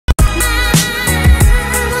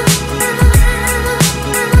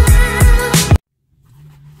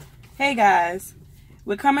Hey guys,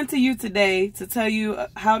 we're coming to you today to tell you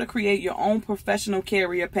how to create your own professional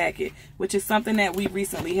carrier packet, which is something that we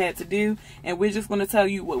recently had to do, and we're just going to tell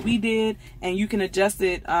you what we did, and you can adjust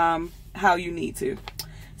it how you need to.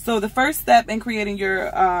 So the first step in creating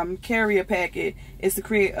your carrier packet is to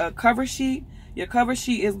create a cover sheet. Your cover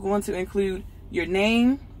sheet is going to include your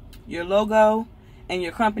name, your logo, and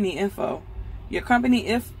your company info. Your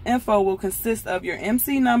company info will consist of your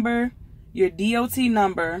MC number, your DOT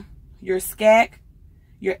number, your SCAC,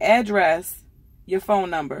 your address, your phone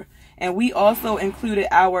number. And we also included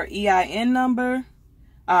our EIN number,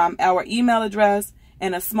 our email address,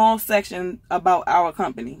 and a small section about our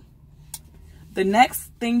company. The next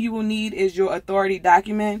thing you will need is your authority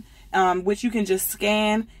document, which you can just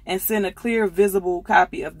scan and send a clear, visible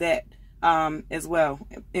copy of that as well.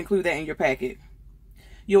 Include that in your packet.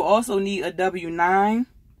 You'll also need a W-9,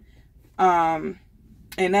 and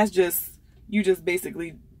that's just, you just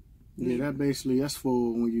basically... Yeah, that's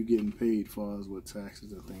for when you're getting paid for us with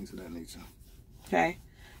taxes and things of that nature. Okay.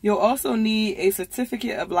 You'll also need a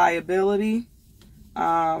certificate of liability,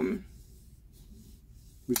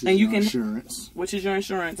 which is your insurance. Which is your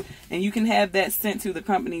insurance. And you can have that sent to the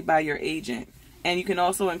company by your agent. And you can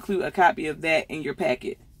also include a copy of that in your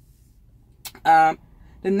packet. The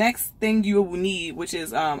next thing you will need, which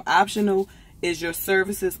is optional, is your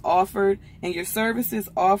services offered. And your services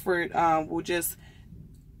offered will just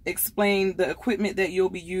explain the equipment that you'll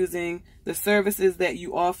be using, the services that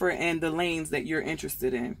you offer, and the lanes that you're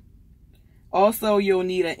interested in. Also, you'll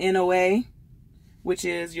need an NOA, which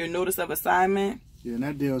is your notice of assignment. Yeah, and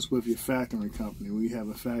that deals with your factoring company. We have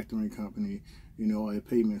a factoring company, you know, all your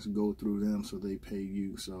payments go through them, so they pay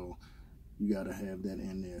you. So you got to have that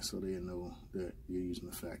in there so they know that you're using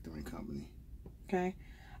a factoring company. Okay.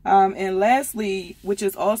 And lastly, which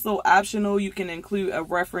is also optional, you can include a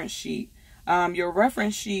reference sheet. Your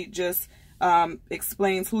reference sheet just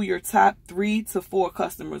explains who your top 3 to 4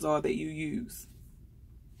 customers are that you use.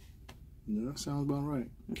 Yeah, that sounds about right.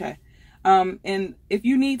 Okay. And if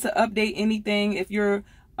you need to update anything, if your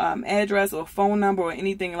address or phone number or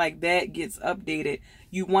anything like that gets updated,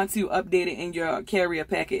 you want to update it in your carrier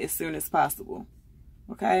packet as soon as possible.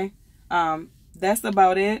 Okay. That's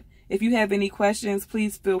about it. If you have any questions,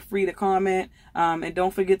 please feel free to comment. And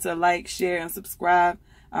don't forget to like, share, and subscribe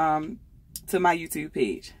to my YouTube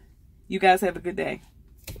page. You guys have a good day.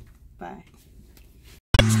 Bye.